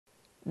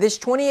This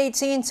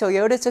 2018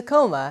 Toyota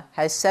Tacoma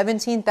has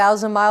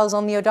 17,000 miles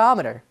on the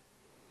odometer.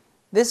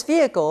 This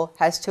vehicle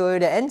has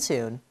Toyota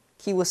Entune,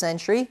 keyless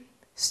entry,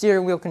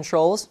 steering wheel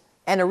controls,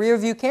 and a rear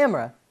view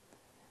camera.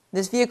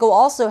 This vehicle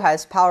also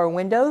has power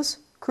windows,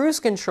 cruise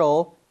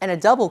control, and a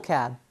double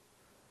cab.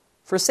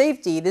 For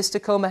safety, this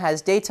Tacoma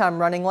has daytime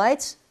running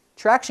lights,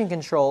 traction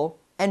control,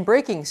 and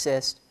braking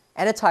assist,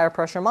 and a tire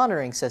pressure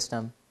monitoring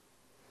system.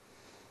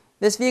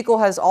 This vehicle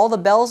has all the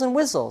bells and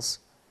whistles.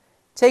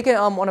 Take it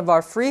on one of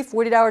our free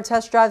 48-hour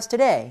test drives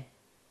today